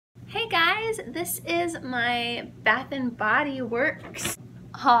guys, this is my Bath and Body Works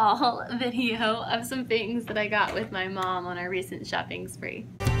haul video of some things that I got with my mom on our recent shopping spree.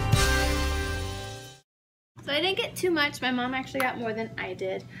 So I didn't get too much. My mom actually got more than I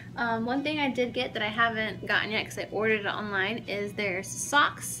did. One thing I did get that I haven't gotten yet because I ordered it online is their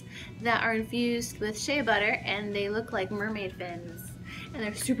socks that are infused with shea butter, and they look like mermaid fins. And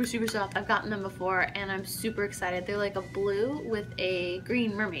they're super soft. I've gotten them before and I'm super excited. They're like a blue with a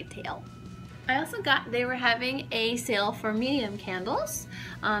green mermaid tail. I also got, they were having a sale for medium candles,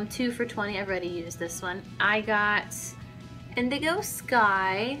 2 for $20. I've already used this one. I got Indigo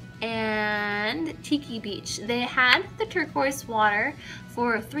Sky and Tiki Beach. They had the turquoise water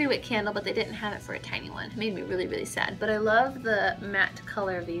for a 3-wick candle, but they didn't have it for a tiny one. It made me really sad. But I love the matte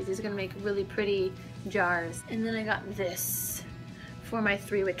color of these. These are gonna make really pretty jars. And then I got this for my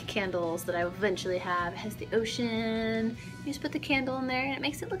 3-wick candles that I will eventually have. It has the ocean. You just put the candle in there and it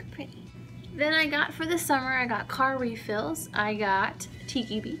makes it look pretty. Then I got for the summer, I got car refills. I got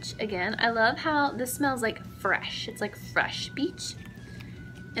Tiki Beach again. I love how this smells like fresh. It's like fresh beach.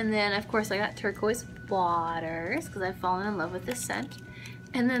 And then of course I got turquoise waters because I've fallen in love with this scent.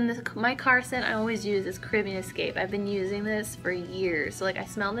 And then my car scent I always use is Caribbean Escape. I've been using this for years. So like I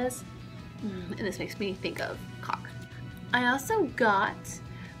smell this and this makes me think of car. I also got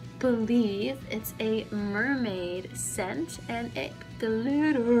Believe. It's a mermaid scent and it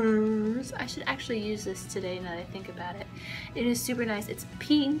glitters. I should actually use this today now that I think about it. It is super nice. It's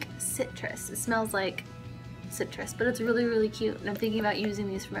pink citrus. It smells like citrus, but it's really cute, and I'm thinking about using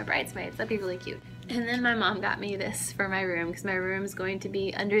these for my bridesmaids. That'd be really cute. And then my mom got me this for my room because my room is going to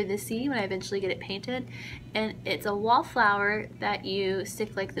be under the sea when I eventually get it painted, and it's a wallflower that you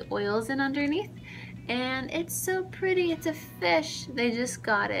stick like the oils in underneath, and it's so pretty. It's a fish. They just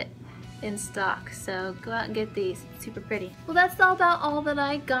got it in stock, so go out and get these. It's super pretty. Well, that's all that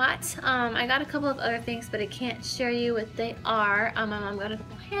I got. I got a couple of other things, but I can't share you what they are. My mom got a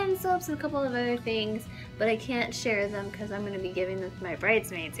couple hand soaps and a couple of other things, but I can't share them because I'm going to be giving them to my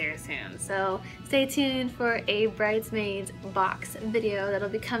bridesmaids here soon. So stay tuned for a bridesmaids box video that'll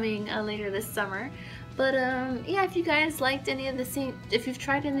be coming later this summer. But yeah, if you guys liked any of the scents, if you've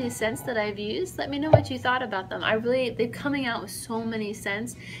tried any of the scents that I've used, let me know what you thought about them. They're coming out with so many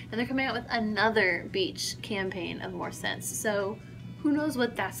scents, and they're coming out with another beach campaign of more scents. So who knows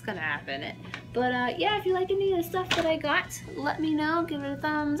what that's gonna happen. But yeah, if you like any of the stuff that I got, let me know. Give it a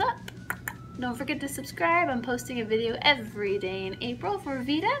thumbs up. Don't forget to subscribe. I'm posting a video every day in April for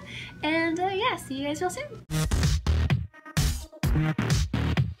Vita. And yeah, see you guys real soon.